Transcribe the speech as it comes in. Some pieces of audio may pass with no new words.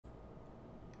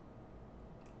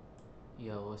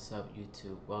Yo, what's up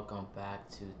YouTube? Welcome back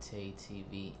to Tay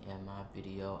TV. In my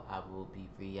video, I will be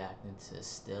reacting to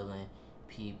stealing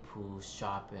people's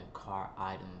shopping cart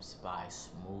items by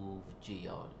Smooth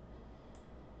Geo.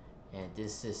 And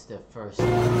this is the first time.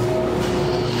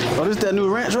 Oh, this that new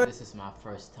ranch, right? This is my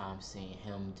first time seeing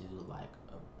him do like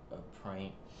a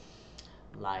prank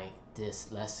like this.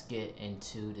 Let's get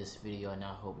into this video, and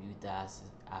I hope you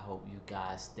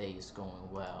guys stay. It's going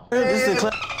well.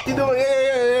 You doing?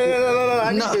 Yeah.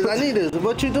 I need this.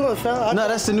 What you doing, fam? No,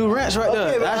 that's the new ranch right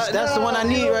there. That's the one I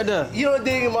need right there. You don't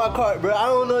dig in my cart, bro. I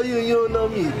don't know you and you don't know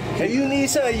me. If you need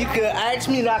something, you can ask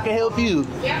me and I can help you.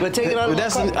 But take it out of my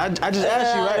cart. I just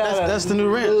asked you, right? That's the new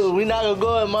ranch. Dude, we're not gonna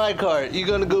go in my cart. You're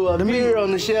gonna go up here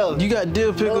on the shelf. You got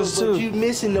dill pickles too. But you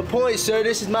missing the point, sir.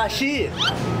 This is my shit.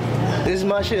 This is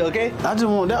my shit, okay? I just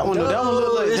want that one though. That one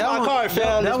look like this is my cart,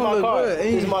 fam. This is my cart.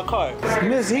 This is my cart.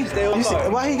 Miss,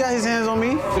 why he got his hands on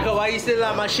me? Because why you stealing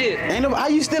out my shit? Ain't no, how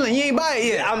you stealing? You ain't buy it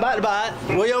yet. I'm about to buy it.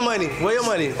 Where your money? Where your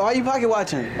money? Why you pocket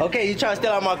watching? Okay, you trying to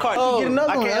steal out my cart. Oh, get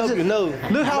another one. I can't help you. No.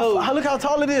 Look how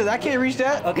tall it is. I can't reach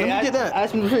that. Okay, let me get that.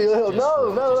 Ask me for your help.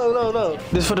 No.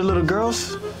 This for the little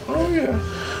girls? Oh yeah.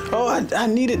 Oh, I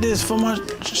needed this for my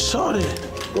shorty.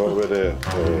 Go over there.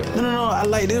 No, I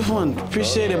like this one.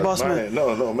 Appreciate it, boss man.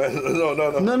 No, man. No.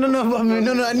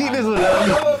 No, I need this one.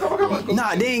 Come on.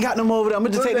 Nah, they ain't got them over there. I'm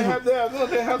gonna just take this one.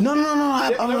 No.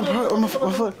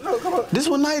 This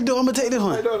one nice though. I'm gonna take this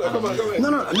one.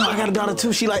 No, I got a daughter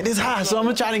too. She like this high, so I'm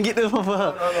gonna try to get this one for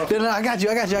her. No, I got you.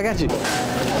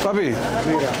 Papi,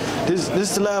 this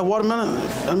is the last watermelon.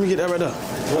 Let me get that right there.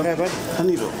 What happened? I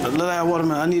need the last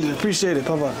watermelon. I need it. Appreciate it,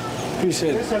 Papa.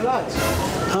 Appreciate it. It's a lot.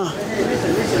 Huh?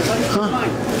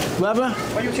 What happened?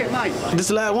 Why you take mine? This is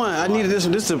the last one. I needed this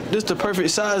one. This the perfect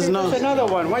size. No. There's another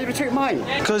one. Why you take mine?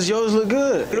 Cause yours look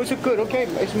good. It looks good. Okay,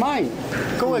 it's mine.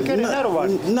 Go and get another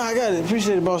one. No, I got it.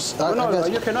 Appreciate it, boss. No,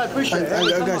 you cannot appreciate it.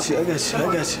 I got you. I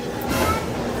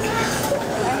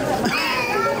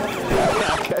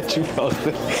got you, bro.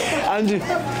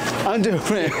 I'm just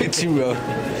playing with you, bro.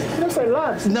 That's a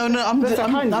lot. No, I'm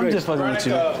just fucking with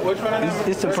you.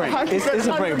 It's a prank. It's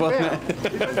a prank, boss man.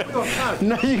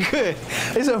 No, you good.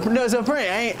 It's a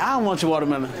prank. I don't want your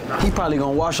watermelon. He probably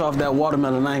gonna wash off that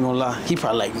watermelon. I ain't gonna lie. He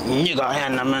probably like, you gonna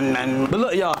have nothing. But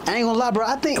look, y'all, I ain't gonna lie, bro.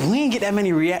 I think we ain't get that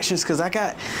many reactions because I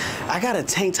got a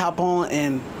tank top on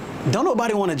and don't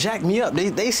nobody want to jack me up.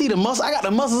 They see the muscle. I got the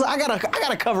muscles. I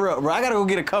gotta cover up, bro. I gotta go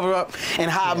get a cover up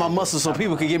and hide my muscles so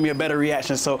people can give me a better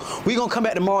reaction. So we gonna come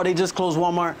back tomorrow. They just closed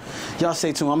Walmart. Y'all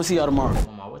stay tuned. I'm gonna see y'all tomorrow.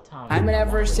 I'm an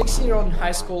average 16-year-old in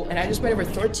high school, and I just made over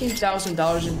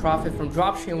 $13,000 in profit from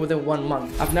dropshipping within 1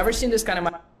 month. I've never seen this kind of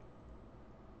money.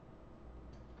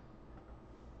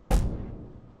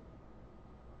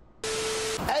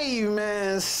 Hey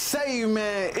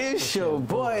man, it's your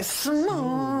boy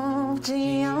Smooth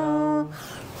Geo.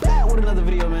 Back with another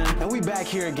video, man. And we back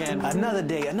here again. Another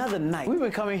day, another night. We've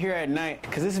been coming here at night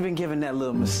because it's been giving that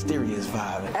little mysterious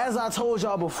vibe. As I told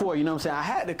y'all before, you know what I'm saying, I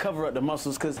had to cover up the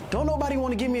muscles because don't nobody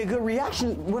want to give me a good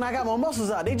reaction when I got my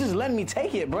muscles out. They just letting me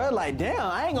take it, bro. Like, damn,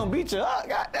 I ain't gonna beat you up,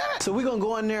 goddamn. So we gonna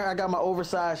go in there. I got my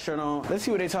oversized shirt on. Let's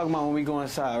see what they talking about when we go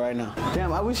inside right now.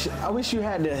 Damn, I wish you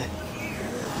had the...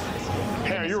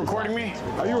 Hey, are you recording me?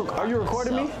 Are you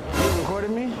recording me? You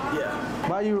recording me? Yeah.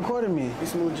 Why are you recording me?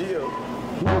 It's Smooth Geo.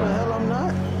 No, the hell I'm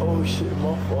not. Oh shit,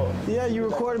 my fault. Yeah, you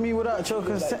recorded me without your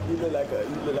consent. You look like a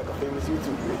famous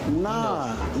YouTuber.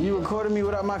 Nah, you recorded me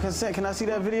without my consent. Can I see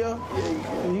that video?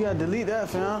 Yeah, you gotta delete that,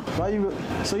 fam. Why you?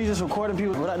 So you just recording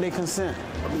people without their consent?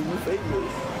 I mean, you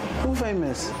famous. Who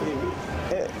famous?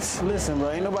 Listen, bro,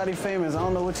 ain't nobody famous. I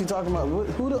don't know what you talking about.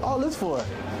 Who all this for?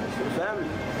 Family.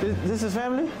 This is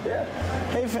family? Yeah.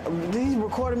 Hey, he's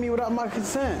recording me without my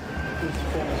consent.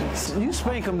 You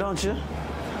spank him, don't you?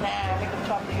 Nah, make them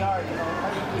chop the yard, you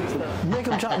know. Make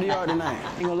him chop the yard tonight.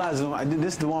 Ain't gonna lie, Zoom.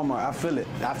 This is the Walmart. I feel it.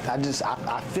 I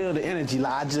feel the energy.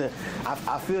 Like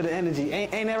I feel the energy.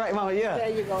 Ain't that right, Mama? Yeah. There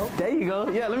you go. There you go.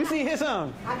 Yeah. Let me see you hit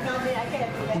some. I know me. I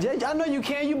can't do that. I know you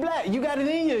can. You black. You got it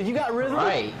in you. You got rhythm.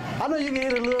 Right. I know you can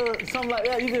hit a little something like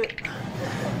that. You could.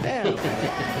 Damn.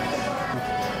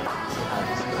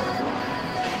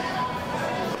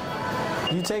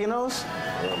 You taking those?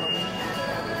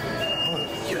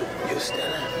 You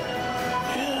stealing?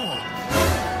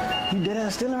 Yeah. You dead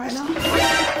ass stealing right now?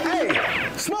 Hey,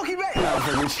 Smokey back. No,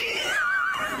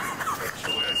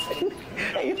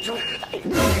 hey,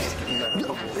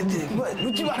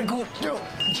 what you about to go do?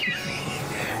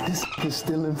 This is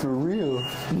stealing for real.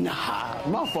 Nah,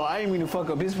 my fault. I ain't mean to fuck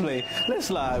up his play. Let's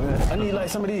slide, man. I need like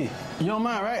some of these. You don't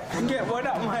mind, right? Get what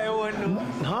up, my own.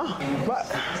 Huh? What?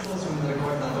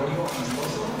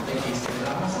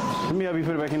 Let me help you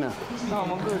put it back in there. No,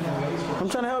 I'm good. I'm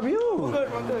trying to help you. I'm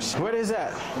good. Where is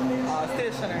that?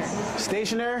 Stationary.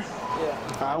 Stationary?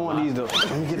 Yeah. I want these though.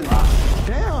 Let me get it.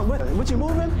 Damn, what you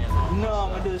moving? No, I'm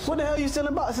gonna do this. What the hell you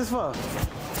stealing boxes for?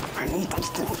 I need them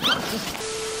stealing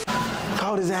boxes.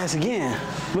 Called his ass again.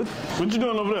 What you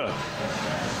doing over there?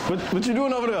 What you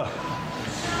doing over there?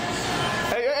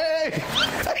 Hey!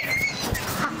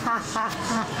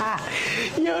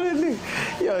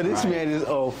 Yo, this man is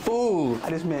a fool.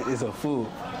 This man is a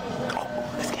fool. Oh,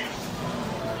 let's get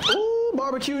him. Ooh,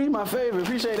 barbecue, you my favorite.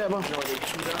 Appreciate that, bro.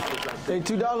 They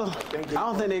 $2? I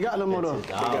don't think they got no more though.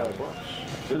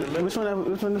 Which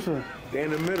one this one? They're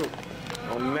in the middle.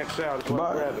 On the next side, so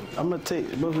I grab them. I'm gonna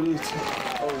take both of these.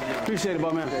 Oh, yeah. Appreciate it,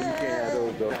 bro, man. You can't have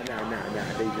those, though. Nah.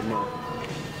 They your mom.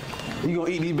 You gonna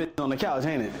eat these bitches on the couch,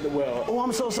 ain't it? Well. Oh,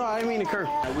 I'm so sorry. I didn't mean to curse.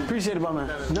 Appreciate it, bro, man.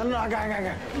 No, I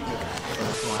got.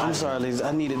 I'm sorry, ladies.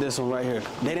 I needed this one right here.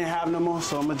 They didn't have no more,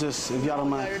 so I'm gonna just, if y'all don't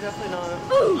mind. No, you're definitely not.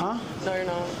 Huh? No, you're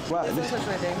not. What? Don't touch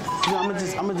my thing. Yeah, I'm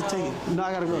gonna just take it. No,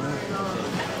 I gotta go.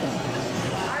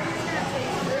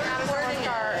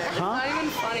 It's not even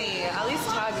funny. At least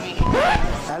tag me.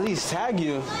 At least tag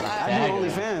you. I do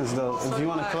OnlyFans though. If you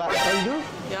wanna collab. Oh, you do?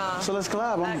 Yeah. So let's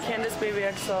collab. At Candace Baby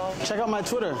XL. Check out my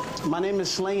Twitter. My name is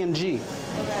Slayin G.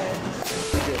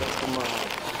 Okay.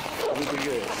 We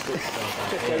good.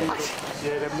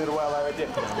 Yeah, that middle outlet right there.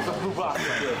 It's a blue box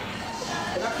right there.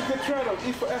 And that's a good trade though.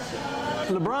 E for effort.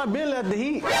 LeBron been left the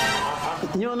Heat.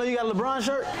 You don't know you got a LeBron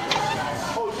shirt?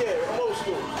 Oh yeah, I'm old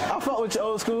school. I fuck with your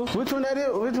old school. Which one that is?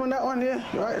 Which one that one is?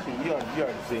 Right? You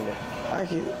already seen that. I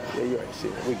can. Yeah, you already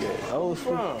seen it. We good. Old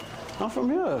school. I'm from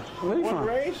here. Where you from?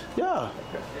 Range? Yeah.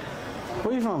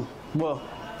 Where you from? Well,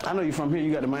 I know you from here.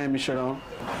 You got the Miami shirt on.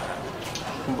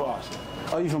 From Boston.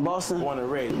 Oh, you from Boston? Born and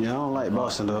raised. Yeah, I don't like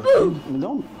Boston though.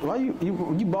 Don't. Why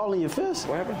you balling your fist?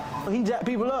 What happened? He jacked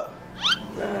people up.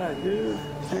 Nah, dude.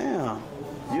 Damn.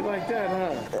 You like that,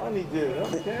 huh? Funny dude.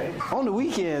 Okay. On the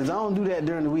weekends, I don't do that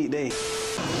during the weekday.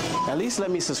 At least let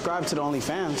me subscribe to the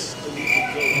OnlyFans.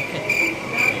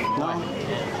 No?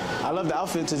 I love the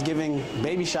outfits. It's giving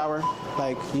baby shower.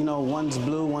 Like, you know, one's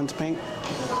blue, one's pink.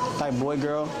 Like boy,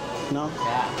 girl. No?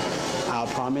 I'll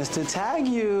promise to tag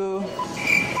you.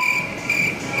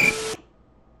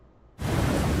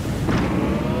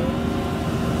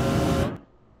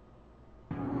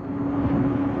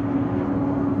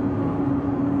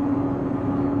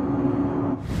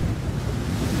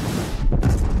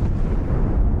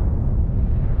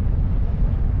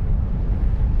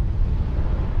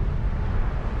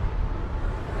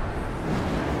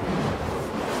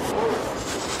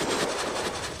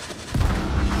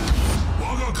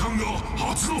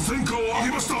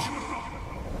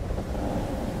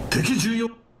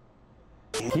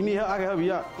 You need help? I can help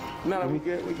you out. No, we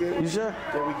good. We good. You sure?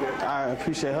 Yeah, we good. I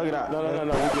appreciate it. Hug it out. No. We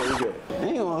good. We good.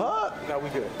 Ain't gonna hug. No, we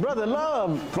good. Brother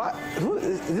Love, why,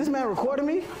 is this man recording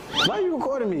me? Why are you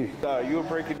recording me? You a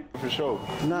breaking for sure.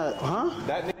 Nah, huh?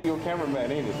 That nigga your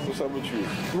cameraman, ain't it? What's up with you?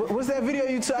 What's that video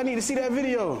you took? I need to see that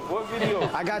video. What video?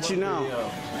 I got you now.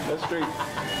 That's straight.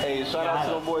 Hey, shout out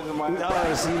to the boys in my.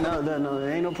 Oh, see, no,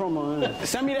 there ain't no promo.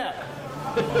 Send me that.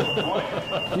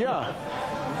 Yeah.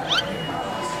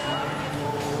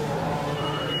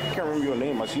 I can't remember your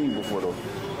name. I seen you before though.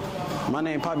 My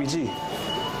name Poppy G.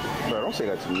 Bro, don't say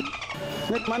that to me.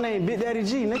 Nick, my name Big Daddy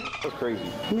G, Nick. That's crazy.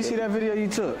 Let me see that video you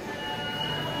took.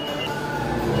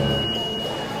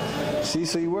 See,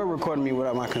 so you were recording me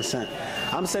without my consent.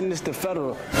 I'm sending this to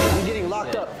federal. I'm getting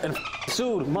locked up and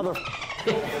sued, mother.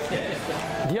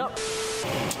 Yep.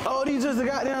 Oh, these just the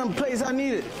goddamn place I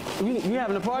needed. You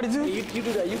having a party too? You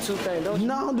do that YouTube thing, don't you?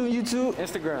 No, I'm doing YouTube.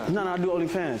 Instagram. No, I do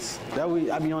OnlyFans. That way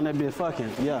I be on that bit fucking.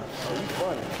 Yeah. Oh, you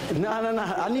funny. No.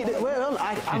 I need it. Well,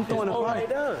 I'm throwing a Oh, party. right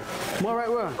there. Well, right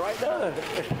where? Right there.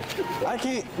 I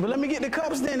can't. But let me get the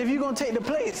cups then. If you gonna take the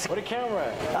plates. Where the camera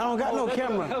at? I don't got no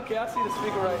camera. Okay, I see the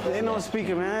speaker right there. Ain't no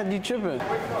speaker, man. You tripping?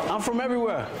 I'm from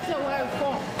everywhere. So where I'm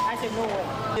from, I said nowhere.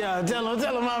 Yeah, tell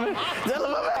him, mommy. Tell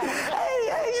him, mommy.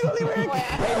 Hey, you gonna leave me?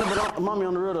 Hey, no, but mommy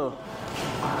on the real though.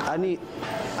 I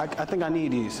think I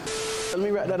need these. Let me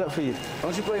wrap that up for you.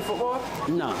 Don't you play football?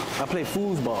 No, I play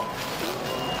foosball.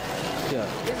 Yeah.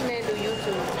 This man do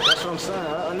YouTube. That's what I'm saying.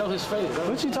 I know his face.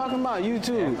 What you talking about?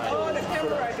 YouTube. Oh, the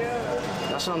camera right there.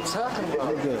 That's what I'm talking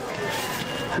about. Good.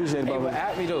 Appreciate it, Hey, but Baba.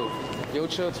 at me though. Yo,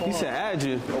 chill, Twan. He said add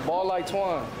you. Yo, ball like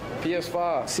Twan.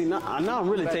 PS5. See, now I'm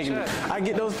really Back taking it. check. I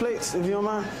get those plates, if you don't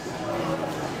mind.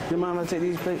 You mind if I take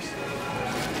these plates?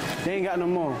 They ain't got no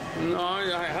more. No,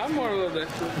 I have more a little bit.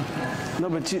 No,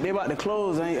 but they about to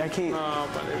close. I can't. No,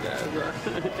 but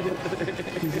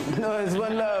No, it's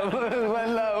one love.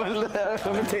 One love.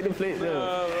 I'm gonna take the plate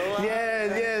though.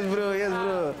 Yes, bro. Yes,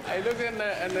 bro. I Hey, look in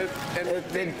there and the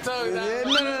TikTok.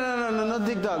 No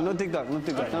TikTok, no TikTok, no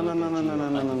TikTok. No.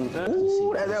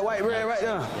 Ooh, that's that white bread right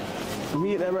there. Let me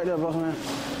get that right there, boss man.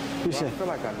 You say? I feel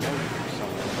like I know you or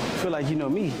something. Feel like you know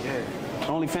me. Yeah.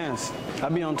 OnlyFans. I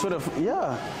be on Twitter.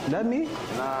 Yeah, that me.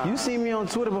 Nah. You seen me on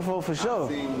Twitter before for sure. I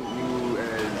seen you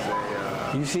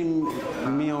as a You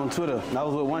seen me on Twitter. That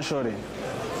was with one shorty.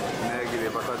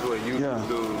 negative. I thought you were a YouTube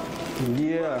dude.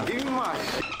 Yeah. Give me my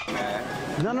shit, man.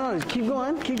 No, keep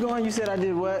going. Keep going. You said I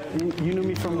did what? You knew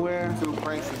me from where? Two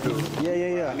pranks to do.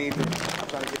 Yeah. I need to. I'm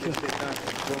trying to get this shit done.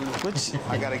 Which?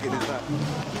 I gotta get this done.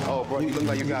 Oh, bro, you look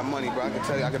like you got money, bro. I can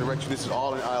tell you, I can direct you. This is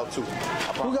all in aisle 2.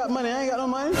 Who got money? I ain't got no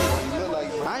money. You look like,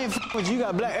 bro. I ain't with you. You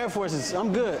got black Air Forces.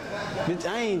 I'm good. Bitch,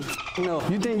 I ain't no.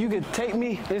 You think you could take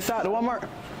me inside the Walmart?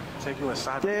 Take you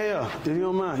inside. Yeah. If you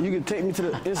don't mind, you could take me to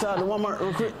the inside the Walmart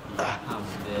real quick. I'm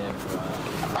dead, bro.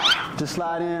 Just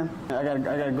slide in. I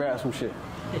gotta grab some shit.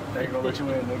 They ain't gonna let you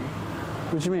in, nigga.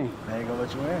 What you mean? They ain't gonna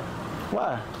let you in.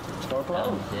 Why? Store I'm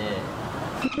closed. dead.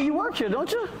 You work here,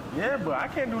 don't you? Yeah, but I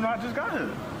can't do nothing. I just got here.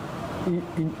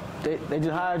 They just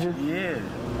hired you? Yeah.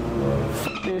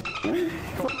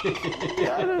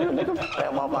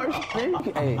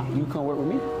 Hey, you come work with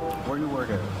me? Where you work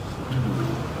at?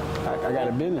 I got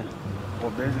a business.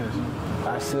 What business?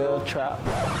 I sell trap.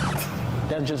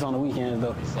 That's just on the weekends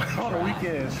though. On the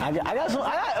weekends. I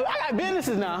got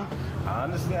businesses now. I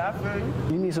understand. I feel you.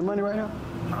 You need some money right now?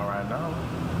 Not right now.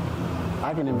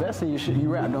 I can invest in your shit. You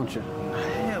rap, don't you?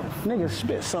 Hell. Nigga,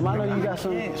 spit some. I know you got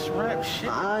some. Rap shit.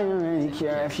 I don't really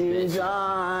care if you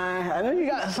die. I know you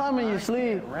got some in your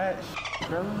sleeve. Rap shit,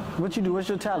 bro. What you do? What's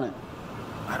your talent?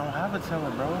 I don't have a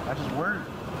talent, bro. I just work.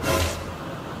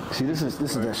 See, this is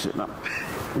that shit. No.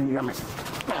 You got me.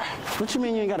 What you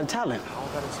mean you ain't got a talent? I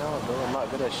don't got a talent, bro. I'm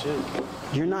not good at shit.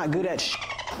 You're not good at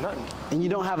Nothing. and you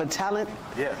don't have a talent,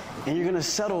 Yeah. and you're gonna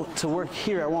settle to work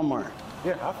here at Walmart.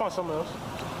 Yeah, I found something else.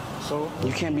 So,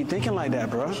 You can't be thinking like that,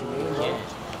 bro.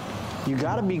 You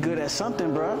gotta be good at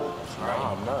something, bro.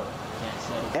 nah, I'm not.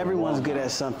 Everyone's good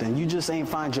at something. You just ain't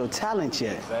find your talent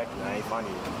yet. Exactly. I ain't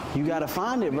finding it. You gotta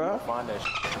find it, bro. Find that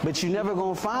shit. But you never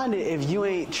gonna find it if you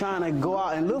ain't trying to go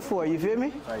out and look for it. You feel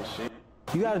me? Like shit.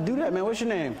 You gotta do that, man. What's your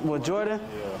name? Well, Jordan?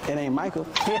 Yeah. It ain't Michael.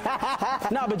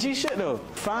 Nah, but you should though.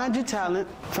 Find your talent,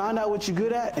 find out what you're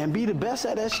good at, and be the best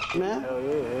at that shit, man. Hell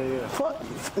yeah. Fuck,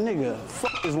 nigga,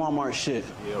 fuck this Walmart shit.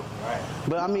 Yep. Right.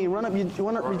 But I mean, run up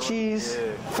your cheese,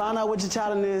 yeah. find out what your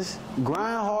talent is,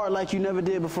 grind hard like you never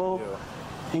did before,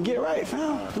 and get right,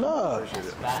 fam. Love. Appreciate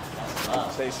it. That's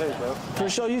love. Stay safe, bro. For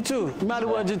sure, you too. You might as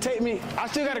well just take me. I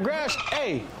still gotta grab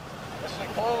Hey.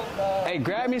 Hey,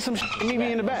 grab me some and meet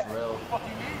me in the back. Real.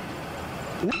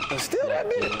 Nigga, steal that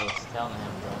bitch. I was telling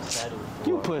him, bro, settle for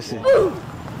You pussy. because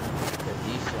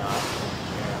these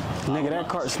shots. Nigga, that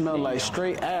cart smelled like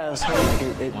straight ass.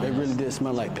 It really did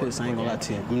smell like piss. I ain't gonna lie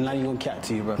to you. I'm not even gonna cap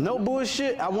to you, bro. No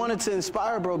bullshit. I wanted to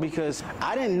inspire, bro, because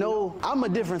I didn't know I'm a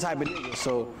different type of nigga.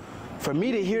 So for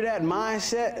me to hear that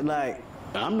mindset, like,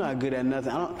 I'm not good at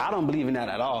nothing. I don't believe in that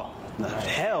at all. No,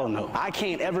 hell no. I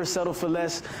can't ever settle for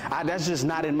less. That's just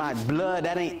not in my blood.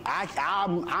 That ain't,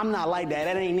 I'm not like that.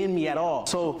 That ain't in me at all.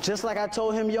 So just like I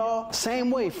told him, y'all, same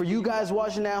way for you guys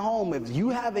watching at home, if you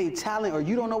have a talent or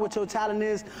you don't know what your talent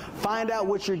is, find out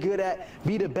what you're good at,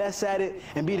 be the best at it,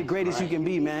 and be the greatest you can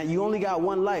be, man. You only got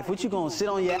one life. What you gonna sit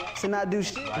on your ass and not do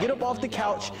shit? Get up off the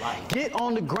couch, get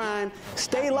on the grind,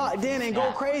 stay locked in and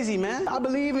go crazy, man. I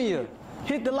believe in you.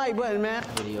 Hit the like button, man.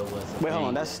 Video was Wait, hold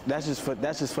on. That's just for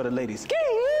the ladies.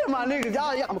 Yeah, my niggas,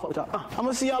 y'all. I'm gonna fuck with y'all. I'm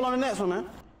gonna see y'all on the next one, man.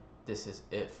 This is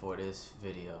it for this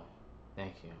video.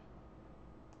 Thank you.